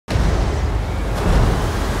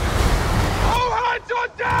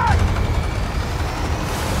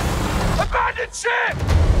ship!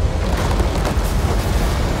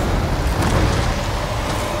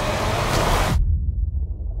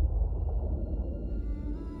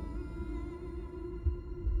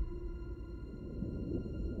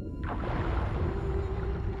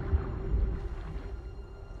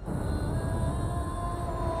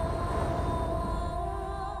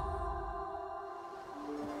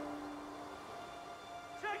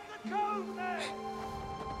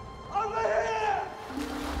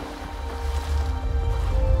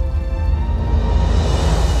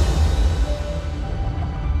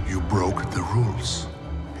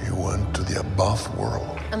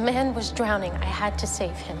 A man was drowning. I had to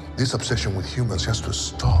save him. This obsession with humans has to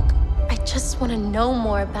stop. I just want to know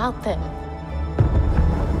more about them.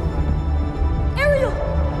 Ariel!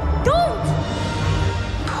 Don't!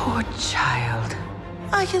 Poor child.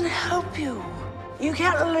 I can help you. You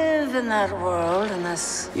can't live in that world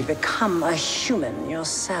unless you become a human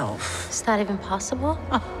yourself. Is that even possible?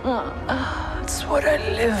 It's what I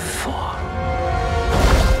live for.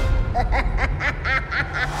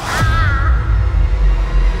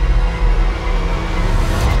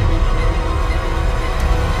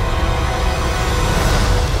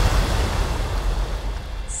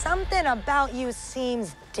 Something about you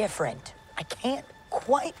seems different. I can't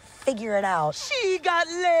quite figure it out. She got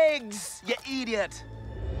legs, you idiot.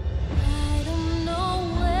 I don't know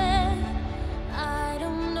where, I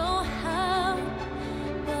don't know how,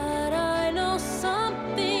 but I know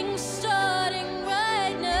something's starting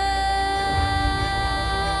right now.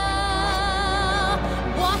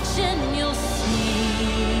 Watching, you'll see.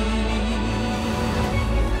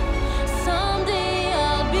 Someday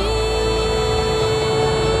I'll be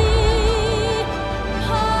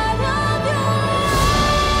part of your.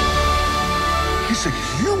 He's a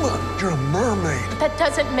human. You're a mermaid. That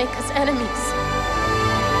doesn't make us enemies.